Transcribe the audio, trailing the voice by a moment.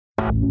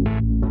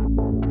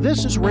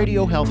This is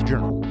Radio Health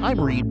Journal. I'm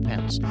Reed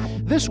Pence.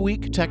 This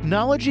week,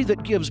 technology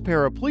that gives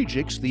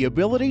paraplegics the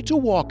ability to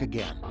walk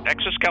again.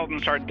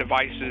 Exoskeletons are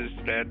devices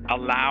that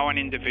allow an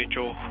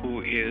individual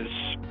who is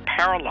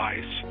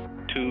paralyzed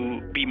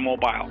to be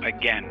mobile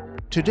again.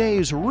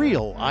 Today's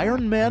real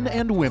Iron Men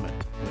and women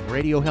when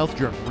Radio Health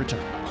Journal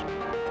returns.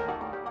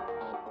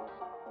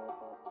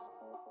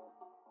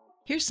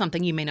 Here's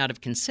something you may not have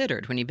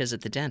considered when you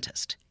visit the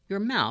dentist. Your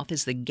mouth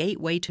is the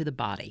gateway to the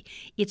body.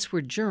 It's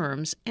where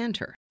germs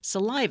enter.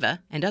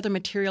 Saliva and other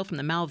material from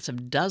the mouths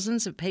of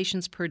dozens of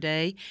patients per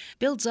day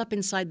builds up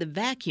inside the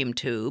vacuum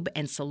tube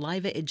and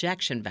saliva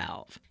ejection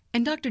valve.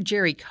 And Dr.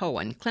 Jerry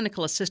Cohen,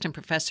 clinical assistant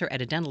professor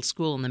at a dental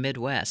school in the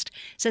Midwest,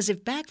 says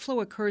if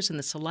backflow occurs in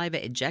the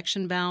saliva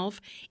ejection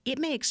valve, it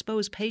may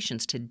expose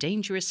patients to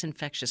dangerous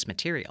infectious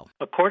material.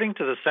 According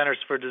to the Centers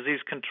for Disease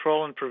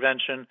Control and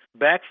Prevention,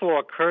 backflow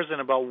occurs in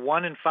about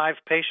 1 in 5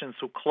 patients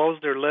who close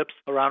their lips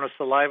around a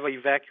saliva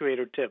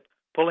evacuator tip,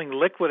 pulling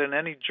liquid and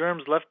any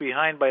germs left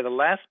behind by the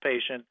last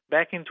patient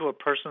back into a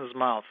person's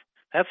mouth.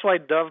 That's why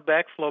Dove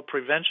backflow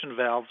prevention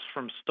valves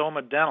from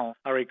Stoma Dental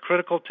are a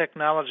critical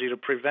technology to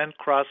prevent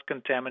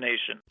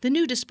cross-contamination. The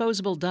new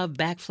disposable Dove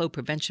backflow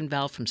prevention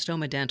valve from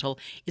Stoma Dental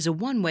is a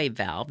one-way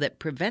valve that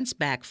prevents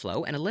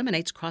backflow and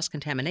eliminates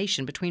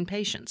cross-contamination between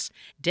patients.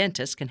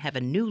 Dentists can have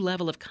a new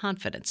level of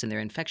confidence in their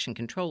infection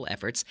control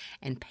efforts,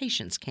 and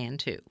patients can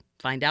too.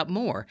 Find out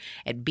more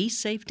at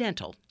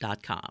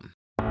BeSafeDental.com.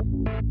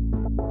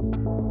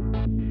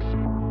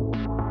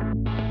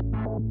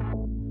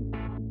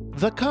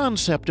 The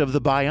concept of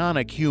the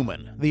bionic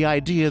human, the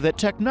idea that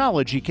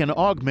technology can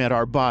augment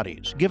our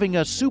bodies, giving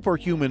us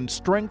superhuman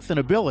strength and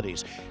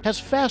abilities, has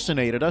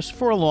fascinated us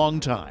for a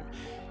long time.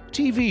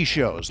 TV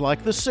shows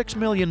like The $6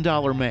 Million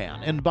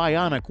Man and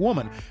Bionic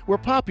Woman were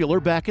popular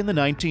back in the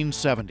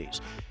 1970s,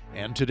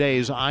 and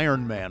today's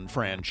Iron Man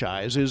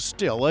franchise is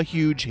still a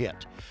huge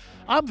hit.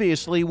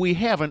 Obviously, we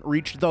haven't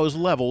reached those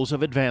levels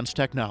of advanced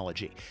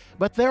technology,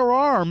 but there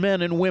are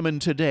men and women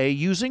today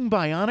using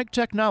bionic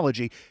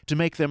technology to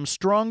make them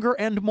stronger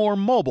and more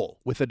mobile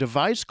with a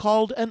device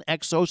called an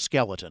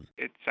exoskeleton.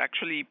 It's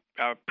actually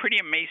a pretty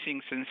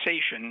amazing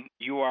sensation.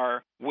 You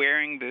are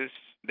wearing this.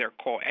 They're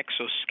called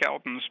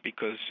exoskeletons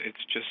because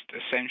it's just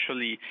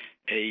essentially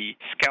a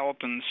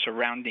skeleton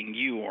surrounding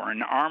you, or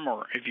an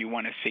armor if you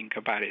want to think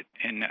about it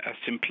in a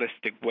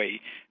simplistic way.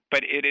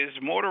 But it is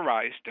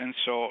motorized, and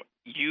so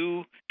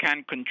you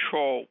can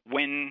control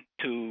when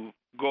to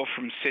go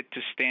from sit to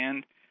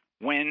stand,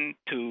 when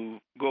to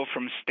go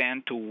from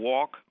stand to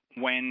walk,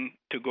 when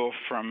to go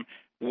from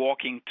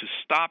walking to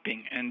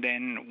stopping, and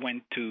then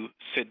when to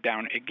sit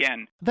down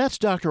again. That's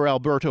Dr.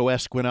 Alberto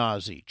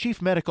Esquenazi,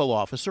 Chief Medical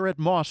Officer at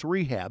Moss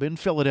Rehab in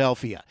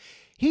Philadelphia.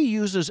 He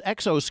uses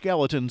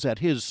exoskeletons at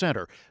his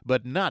center,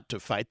 but not to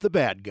fight the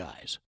bad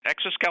guys.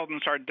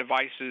 Exoskeletons are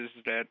devices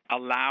that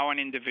allow an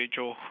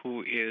individual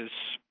who is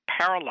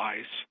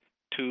paralyzed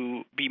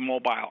to be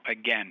mobile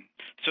again.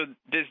 So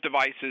these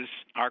devices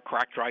are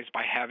characterized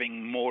by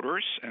having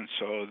motors, and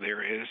so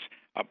there is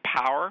a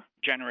power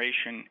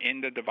generation in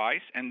the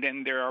device, and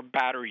then there are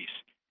batteries.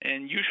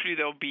 And usually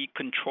they'll be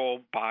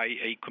controlled by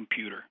a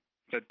computer.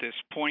 At this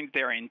point,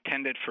 they're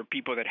intended for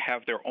people that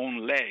have their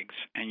own legs,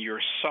 and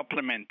you're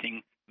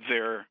supplementing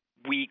their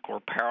weak or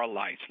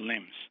paralyzed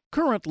limbs.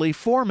 Currently,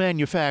 4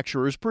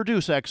 manufacturers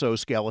produce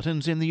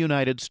exoskeletons in the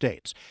United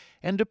States,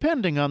 and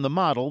depending on the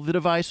model, the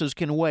devices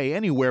can weigh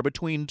anywhere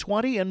between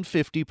 20 and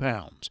 50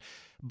 pounds.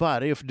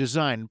 But if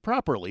designed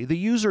properly, the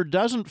user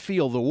doesn't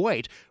feel the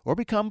weight or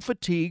become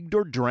fatigued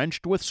or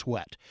drenched with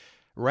sweat.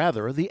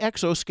 Rather, the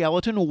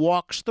exoskeleton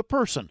walks the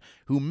person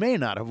who may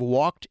not have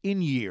walked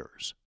in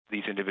years.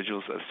 These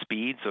individuals'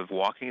 speeds of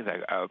walking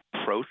that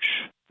approach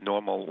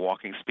normal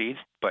walking speeds,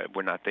 but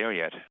we're not there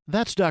yet.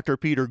 That's Dr.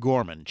 Peter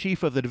Gorman,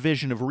 Chief of the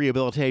Division of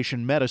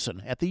Rehabilitation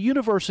Medicine at the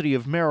University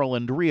of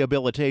Maryland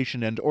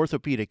Rehabilitation and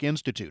Orthopedic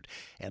Institute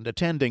and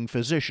attending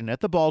physician at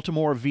the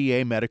Baltimore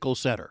VA Medical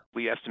Center.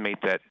 We estimate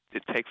that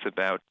it takes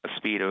about a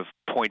speed of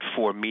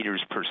 0.4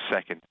 meters per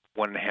second,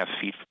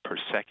 1.5 feet per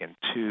second,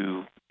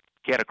 to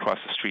get across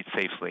the street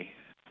safely.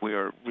 We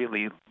are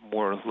really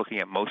more looking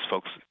at most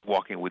folks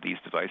walking with these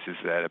devices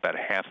at about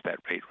half that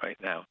rate right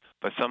now.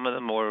 But some of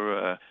the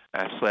more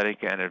athletic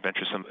and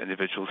adventuresome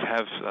individuals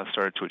have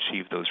started to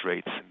achieve those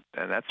rates,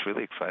 and that's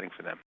really exciting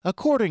for them.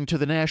 According to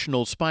the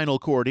National Spinal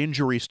Cord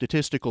Injury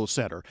Statistical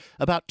Center,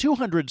 about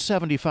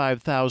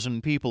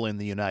 275,000 people in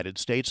the United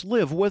States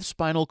live with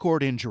spinal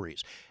cord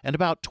injuries, and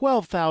about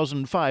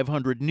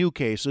 12,500 new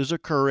cases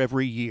occur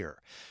every year.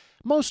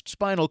 Most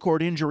spinal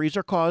cord injuries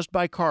are caused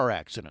by car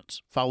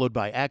accidents, followed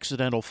by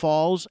accidental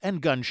falls and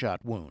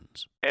gunshot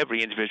wounds.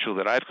 Every individual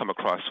that I've come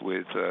across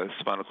with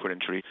spinal cord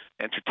injury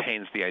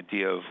entertains the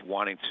idea of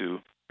wanting to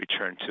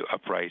return to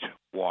upright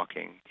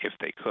walking if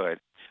they could.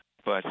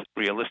 But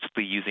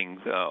realistically, using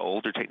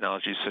older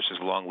technologies such as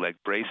long leg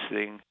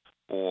bracing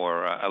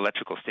or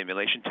electrical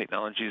stimulation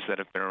technologies that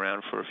have been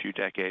around for a few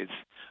decades,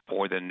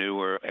 or the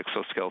newer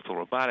exoskeletal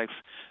robotics,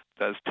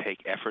 does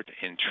take effort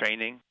in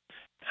training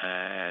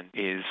and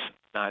is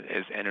not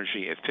as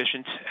energy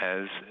efficient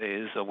as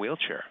is a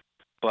wheelchair.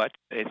 but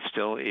it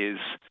still is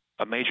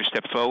a major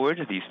step forward.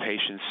 These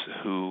patients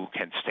who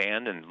can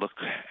stand and look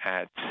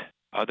at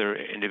other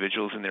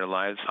individuals in their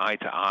lives eye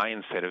to eye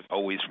instead of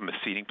always from a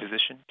seating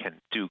position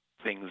can do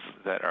things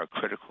that are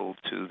critical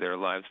to their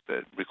lives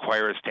that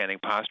require a standing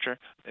posture,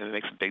 and it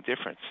makes a big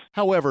difference.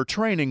 However,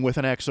 training with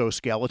an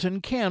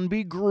exoskeleton can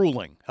be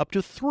grueling, up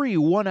to 3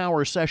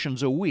 one-hour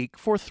sessions a week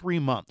for 3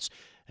 months.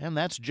 And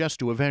that's just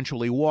to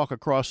eventually walk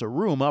across a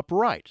room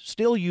upright,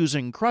 still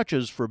using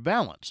crutches for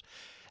balance.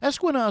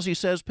 Esquenazi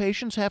says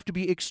patients have to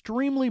be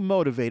extremely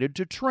motivated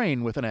to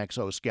train with an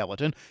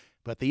exoskeleton,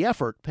 but the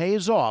effort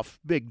pays off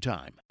big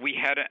time. We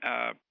had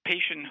a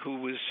patient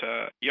who was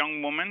a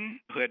young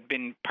woman who had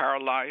been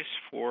paralyzed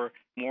for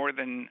more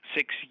than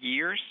 6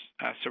 years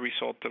as a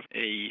result of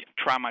a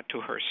trauma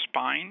to her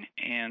spine,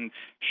 and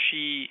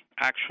she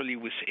actually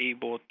was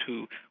able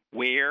to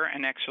wear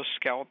an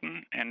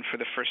exoskeleton and for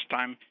the first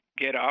time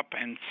get up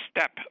and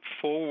step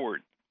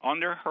forward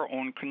under her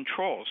own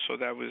control. So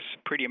that was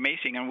pretty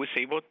amazing, and was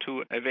able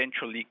to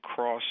eventually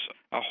cross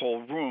a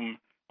whole room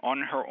on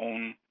her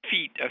own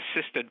feet,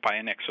 assisted by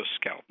an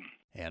exoskeleton.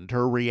 And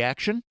her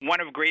reaction?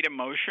 One of great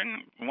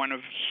emotion, one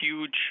of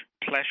huge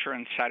pleasure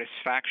and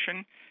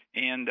satisfaction,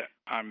 and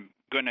I'm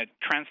going to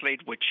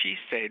translate what she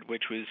said,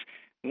 which was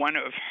one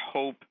of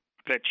hope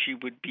that she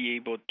would be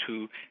able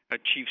to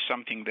achieve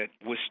something that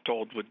was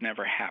told would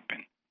never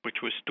happen, which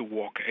was to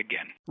walk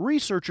again.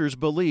 Researchers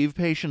believe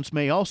patients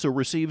may also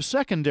receive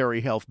secondary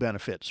health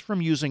benefits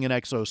from using an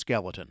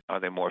exoskeleton. Are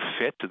they more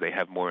fit? Do they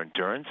have more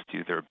endurance?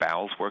 Do their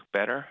bowels work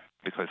better?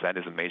 Because that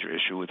is a major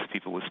issue with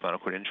people with spinal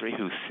cord injury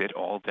who sit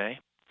all day,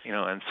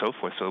 and so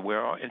forth. So we're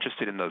all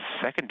interested in those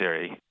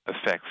secondary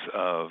effects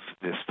of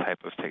this type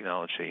of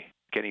technology.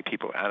 Getting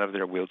people out of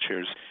their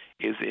wheelchairs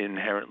is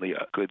inherently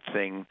a good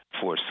thing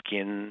for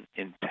skin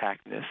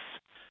intactness.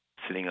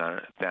 Sitting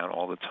down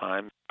all the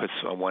time puts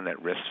one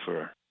at risk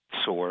for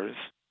sores.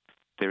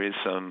 There is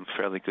some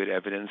fairly good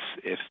evidence,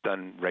 if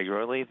done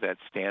regularly, that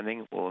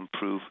standing will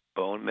improve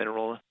bone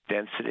mineral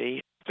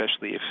density,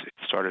 especially if it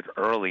started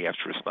early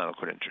after a spinal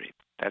cord injury.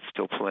 That's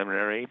still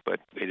preliminary, but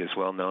it is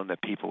well known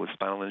that people with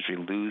spinal injury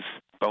lose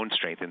bone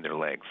strength in their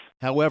legs.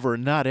 However,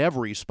 not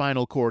every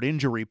spinal cord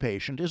injury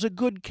patient is a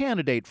good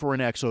candidate for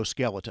an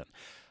exoskeleton.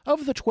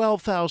 Of the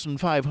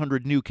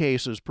 12,500 new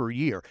cases per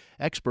year,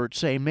 experts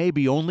say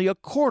maybe only a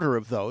quarter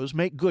of those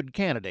make good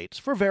candidates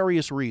for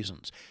various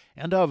reasons.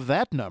 And of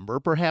that number,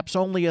 perhaps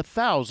only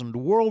 1,000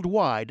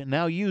 worldwide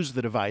now use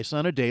the device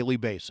on a daily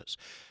basis.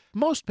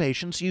 Most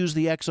patients use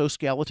the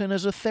exoskeleton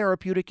as a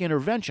therapeutic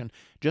intervention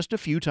just a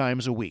few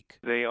times a week.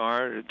 They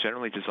are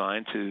generally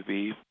designed to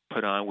be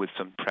put on with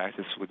some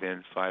practice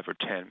within 5 or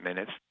 10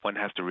 minutes. One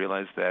has to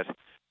realize that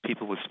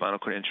people with spinal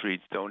cord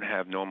injury don't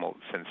have normal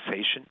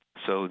sensation,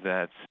 so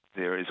that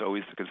there is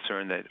always the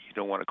concern that you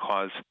don't want to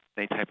cause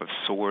any type of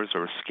sores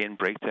or skin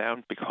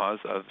breakdown because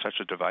of such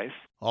a device.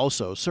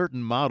 Also,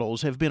 certain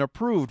models have been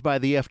approved by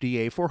the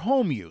FDA for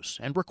home use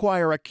and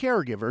require a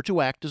caregiver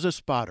to act as a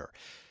spotter.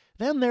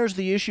 Then there's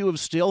the issue of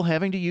still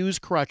having to use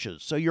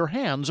crutches, so your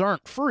hands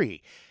aren't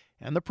free.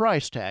 And the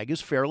price tag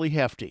is fairly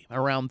hefty,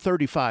 around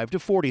 $35,000 to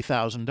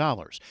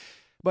 $40,000.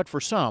 But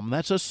for some,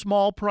 that's a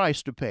small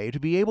price to pay to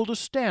be able to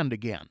stand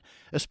again,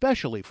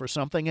 especially for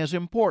something as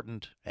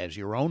important as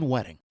your own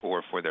wedding.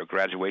 Or for their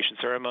graduation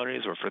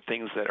ceremonies, or for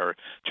things that are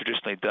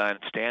traditionally done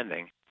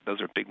standing. Those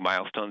are big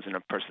milestones in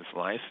a person's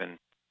life, and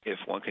if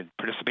one can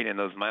participate in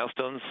those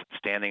milestones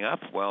standing up,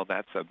 well,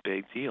 that's a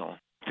big deal.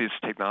 This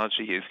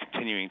technology is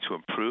continuing to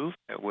improve.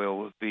 It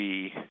will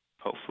be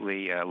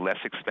hopefully less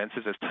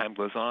expensive as time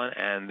goes on,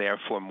 and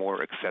therefore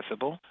more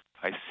accessible.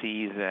 I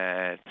see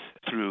that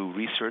through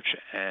research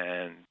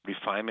and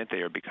refinement, they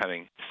are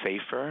becoming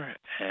safer,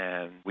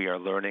 and we are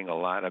learning a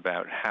lot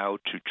about how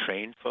to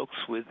train folks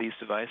with these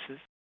devices.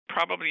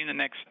 Probably in the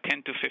next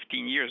 10 to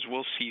 15 years,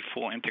 we'll see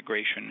full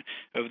integration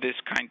of this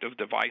kind of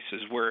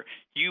devices where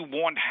you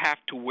won't have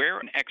to wear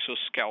an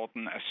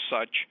exoskeleton as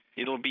such.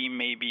 It'll be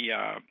maybe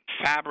a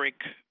fabric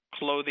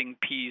clothing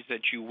piece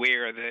that you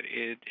wear that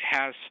it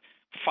has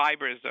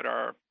fibers that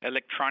are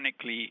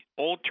electronically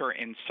altered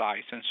in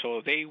size, and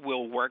so they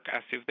will work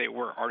as if they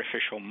were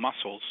artificial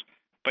muscles,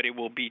 but it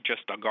will be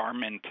just a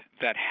garment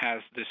that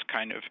has this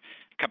kind of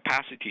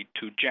capacity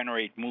to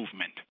generate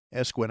movement.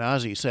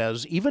 Esquenazi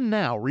says even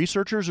now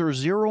researchers are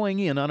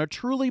zeroing in on a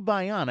truly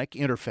bionic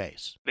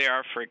interface. There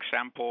are, for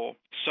example,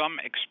 some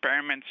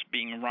experiments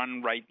being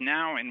run right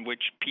now in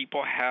which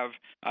people have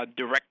a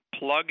direct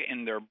plug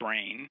in their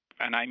brain,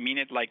 and I mean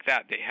it like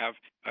that. They have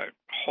a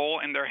hole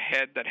in their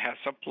head that has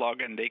a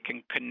plug, and they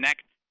can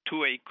connect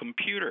to a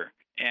computer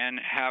and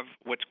have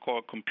what's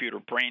called a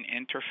computer-brain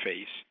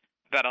interface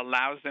that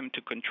allows them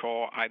to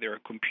control either a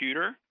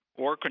computer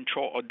or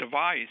control a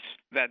device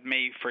that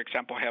may, for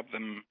example, help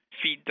them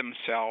feed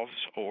themselves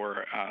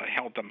or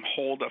help them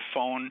hold a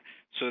phone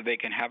so they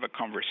can have a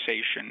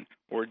conversation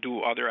or do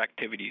other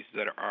activities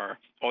that are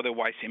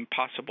otherwise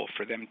impossible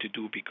for them to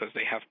do because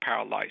they have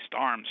paralyzed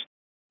arms.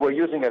 We're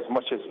using as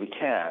much as we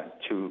can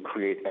to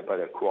create a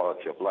better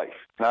quality of life.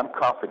 And I'm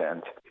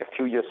confident a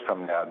few years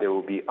from now, there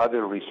will be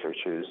other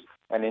researchers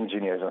and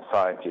engineers and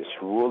scientists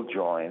who will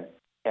join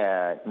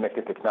and make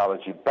the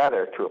technology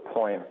better to a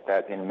point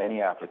that in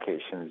many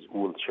applications,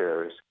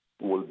 wheelchairs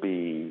will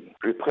be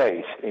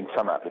replaced in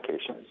some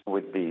applications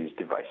with these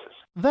devices.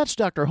 That's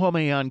Dr.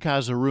 Homayan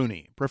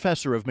Kazaruni,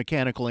 professor of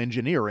mechanical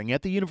engineering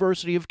at the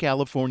University of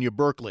California,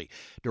 Berkeley,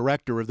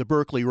 director of the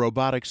Berkeley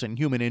Robotics and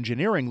Human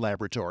Engineering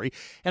Laboratory,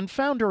 and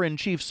founder and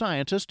chief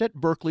scientist at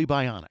Berkeley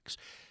Bionics.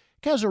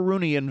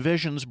 Kazaruni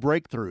envisions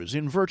breakthroughs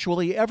in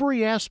virtually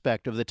every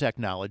aspect of the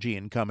technology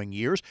in coming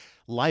years: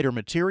 lighter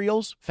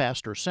materials,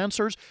 faster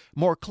sensors,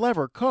 more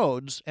clever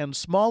codes, and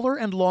smaller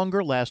and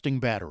longer-lasting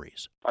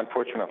batteries.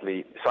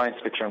 Unfortunately, science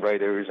fiction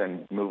writers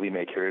and movie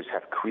makers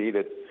have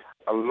created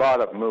a lot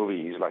of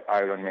movies like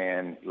Iron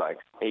Man, like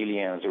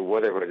Aliens or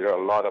whatever. There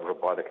are a lot of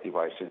robotic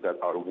devices that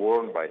are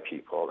worn by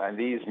people, and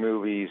these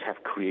movies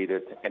have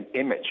created an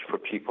image for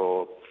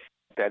people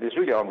that is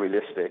really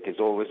unrealistic. It's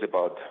always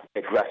about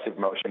aggressive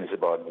motion. It's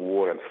about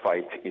war and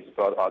fight. It's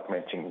about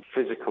augmenting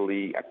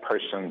physically a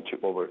person to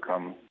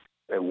overcome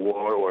a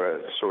war or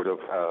a sort of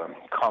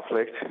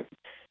conflict.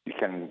 You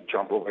can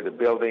jump over the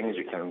buildings.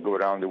 You can go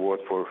around the world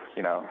for,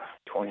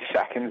 20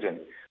 seconds and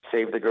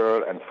save the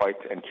girl and fight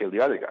and kill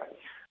the other guy.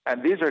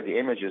 And these are the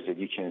images that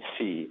you can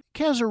see.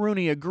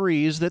 Kazaruni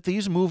agrees that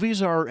these movies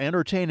are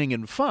entertaining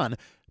and fun,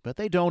 but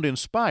they don't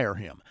inspire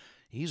him.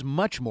 He's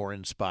much more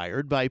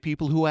inspired by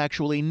people who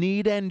actually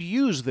need and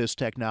use this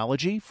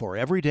technology for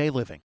everyday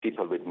living.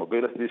 People with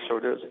mobility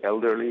disorders,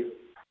 elderly.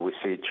 We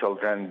see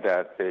children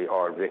that they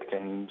are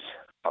victims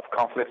of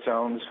conflict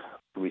zones.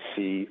 We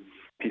see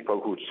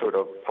people who sort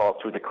of fall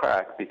through the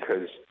crack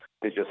because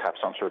they just have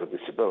some sort of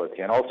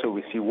disability. And also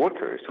we see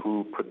workers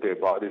who put their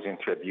bodies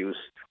into abuse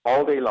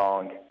all day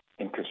long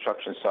in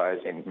construction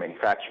sites, in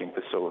manufacturing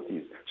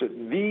facilities. So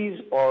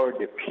these are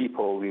the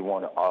people we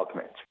want to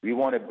augment. We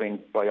want to bring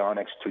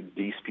bionics to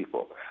these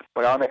people.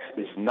 Bionics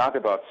is not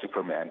about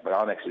Superman.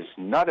 Bionics is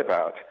not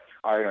about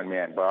Iron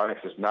Man.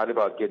 Bionics is not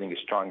about getting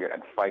stronger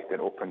and fight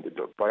and open the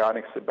door.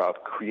 Bionics is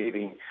about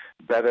creating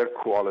better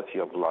quality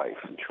of life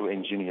through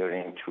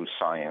engineering, through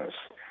science.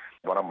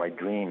 One of my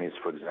dreams is,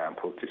 for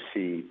example, to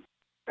see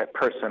a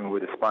person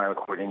with a spinal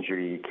cord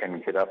injury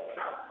can get up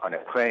on a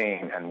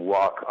plane and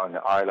walk on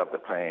the aisle of the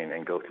plane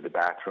and go to the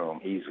bathroom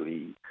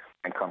easily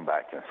and come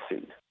back and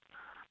see.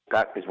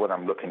 That is what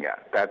I'm looking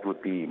at. That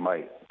would be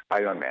my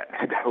Iron Man.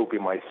 That would be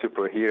my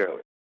superhero.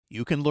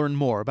 You can learn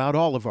more about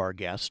all of our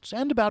guests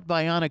and about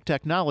bionic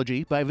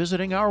technology by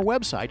visiting our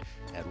website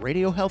at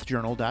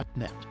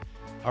radiohealthjournal.net.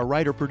 Our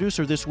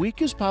writer-producer this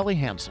week is Polly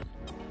Hansen.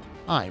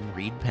 I'm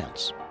Reed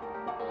Pence.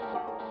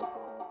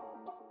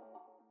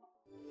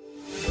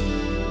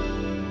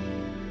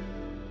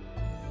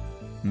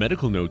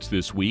 Medical notes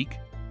this week.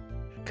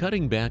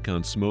 Cutting back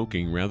on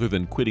smoking rather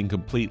than quitting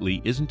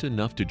completely isn't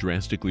enough to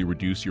drastically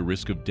reduce your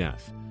risk of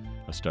death.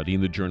 A study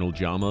in the journal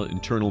JAMA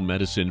Internal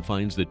Medicine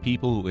finds that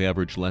people who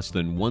average less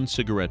than 1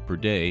 cigarette per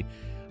day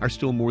are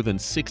still more than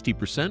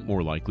 60%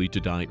 more likely to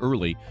die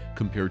early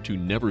compared to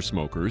never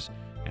smokers,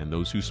 and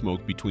those who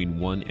smoke between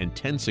 1 and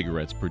 10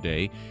 cigarettes per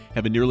day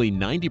have a nearly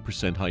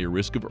 90% higher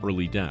risk of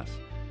early death.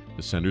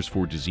 The Centers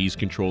for Disease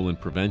Control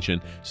and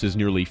Prevention says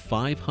nearly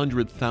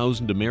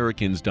 500,000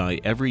 Americans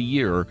die every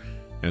year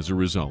as a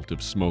result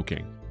of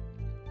smoking.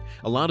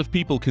 A lot of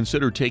people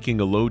consider taking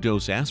a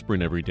low-dose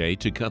aspirin every day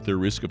to cut their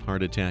risk of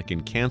heart attack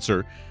and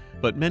cancer,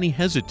 but many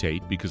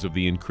hesitate because of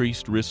the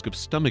increased risk of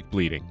stomach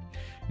bleeding.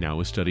 Now,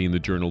 a study in the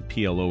journal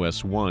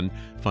PLOS1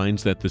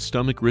 finds that the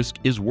stomach risk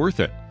is worth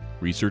it.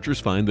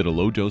 Researchers find that a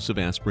low dose of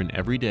aspirin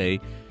every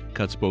day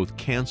cuts both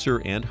cancer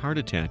and heart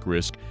attack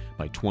risk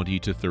by 20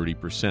 to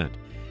 30%.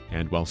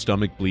 And while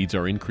stomach bleeds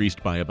are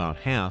increased by about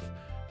half,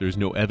 there's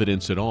no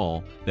evidence at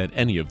all that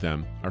any of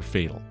them are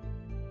fatal.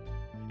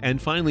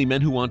 And finally,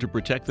 men who want to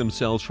protect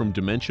themselves from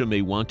dementia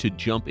may want to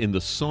jump in the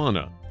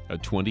sauna. A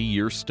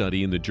 20-year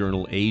study in the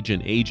journal Age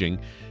and Aging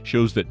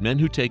shows that men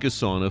who take a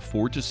sauna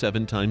 4 to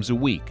 7 times a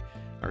week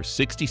are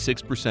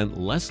 66%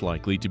 less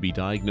likely to be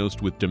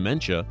diagnosed with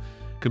dementia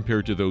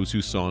compared to those who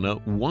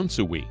sauna once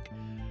a week.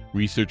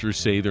 Researchers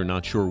say they're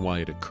not sure why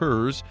it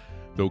occurs,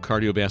 though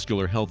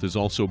cardiovascular health is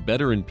also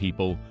better in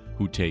people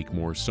who take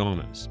more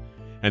saunas.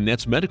 And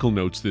that's Medical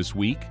Notes this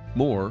week.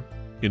 More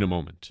in a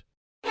moment.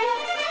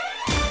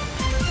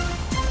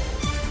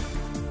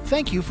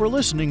 Thank you for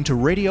listening to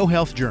Radio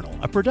Health Journal,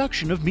 a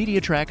production of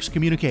MediaTrax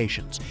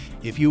Communications.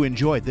 If you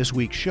enjoyed this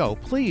week's show,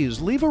 please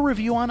leave a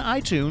review on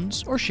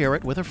iTunes or share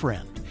it with a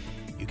friend.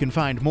 You can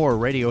find more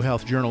Radio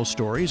Health Journal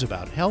stories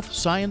about health,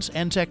 science,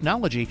 and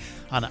technology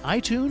on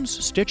iTunes,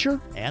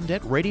 Stitcher, and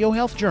at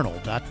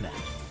radiohealthjournal.net.